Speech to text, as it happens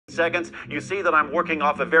seconds. You see that I'm working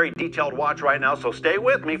off a very detailed watch right now, so stay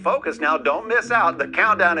with me. Focus now. Don't miss out. The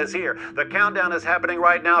countdown is here. The countdown is happening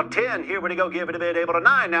right now. 10. Here we go. Give it a bit. Able to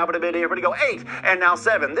 9. Now but a bit. Here we go. 8. And now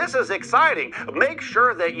 7. This is exciting. Make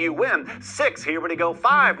sure that you win. 6. Here we go.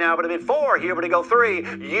 5. Now but a bit. 4. Here we go. 3.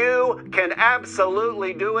 You can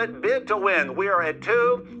absolutely do it. Bid to win. We are at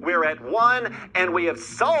 2. We're at 1. And we have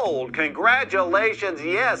sold. Congratulations.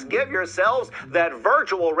 Yes. Give yourselves that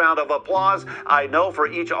virtual round of applause. I know for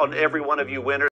each and every one of you winners.